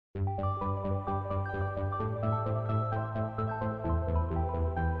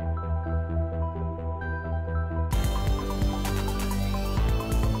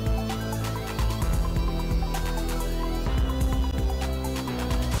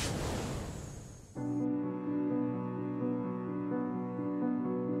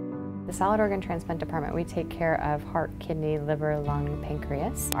The solid organ transplant department, we take care of heart, kidney, liver, lung,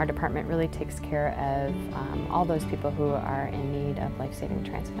 pancreas. Our department really takes care of all those people who are in need of life-saving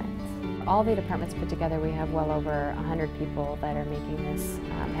transplants. All the departments put together, we have well over 100 people that are making this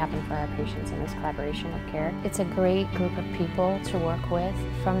happen for our patients in this collaboration of care. It's a great group of people to work with,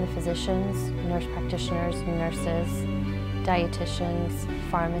 from the physicians, nurse practitioners, nurses, dietitians,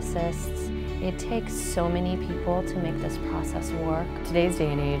 pharmacists. It takes so many people to make this process work. Today's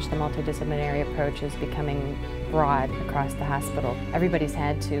day and age, the multidisciplinary approach is becoming broad across the hospital. Everybody's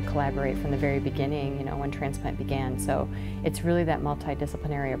had to collaborate from the very beginning, when transplant began. So it's really that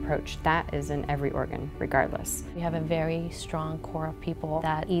multidisciplinary approach that is in every organ, regardless. We have a very strong core of people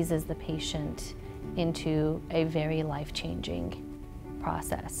that eases the patient into a very life-changing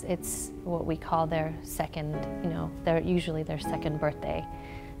process. It's what we call their second, usually their second birthday.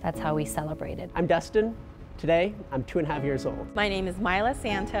 That's how we celebrate it. I'm Dustin. Today, I'm 2.5 years old. My name is Myla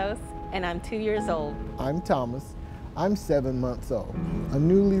Santos, and I'm 2 years old. I'm Thomas. I'm 7 months old. A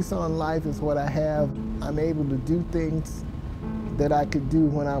new lease on life is what I have. I'm able to do things that I could do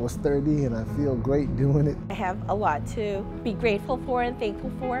when I was 30, and I feel great doing it. I have a lot to be grateful for and thankful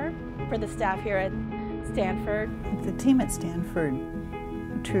for the staff here at Stanford. The team at Stanford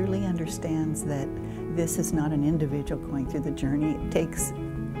truly understands that this is not an individual going through the journey. It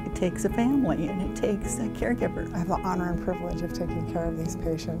takes a family and it takes a caregiver. I have the honor and privilege of taking care of these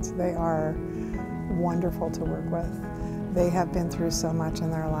patients. They are wonderful to work with. They have been through so much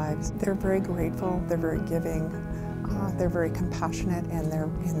in their lives. They're very grateful, they're very giving, they're very compassionate, and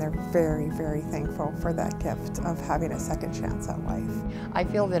they're very, very thankful for that gift of having a second chance at life. I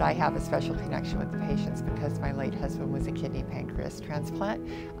feel that I have a special connection with the patients because my late husband was a kidney pancreas transplant.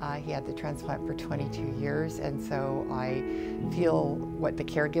 He had the transplant for 22 years, and so I feel what the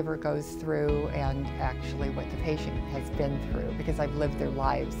caregiver goes through and actually what the patient has been through. Because I've lived their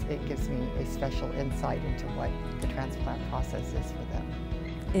lives, it gives me a special insight into what the transplant process is for them.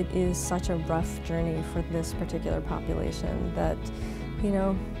 It is such a rough journey for this particular population that,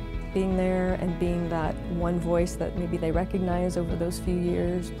 being there and being that one voice that maybe they recognize over those few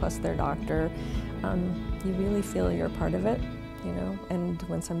years, plus their doctor, you really feel you're a part of it, and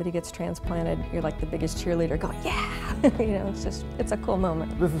when somebody gets transplanted, you're like the biggest cheerleader going, yeah, it's a cool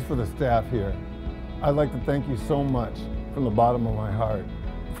moment. This is for the staff here. I'd like to thank you so much from the bottom of my heart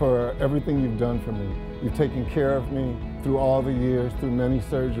for everything you've done for me. You've taken care of me through all the years, through many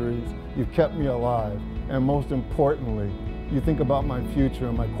surgeries. You've kept me alive. And most importantly, you think about my future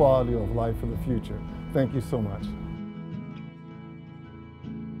and my quality of life for the future. Thank you so much.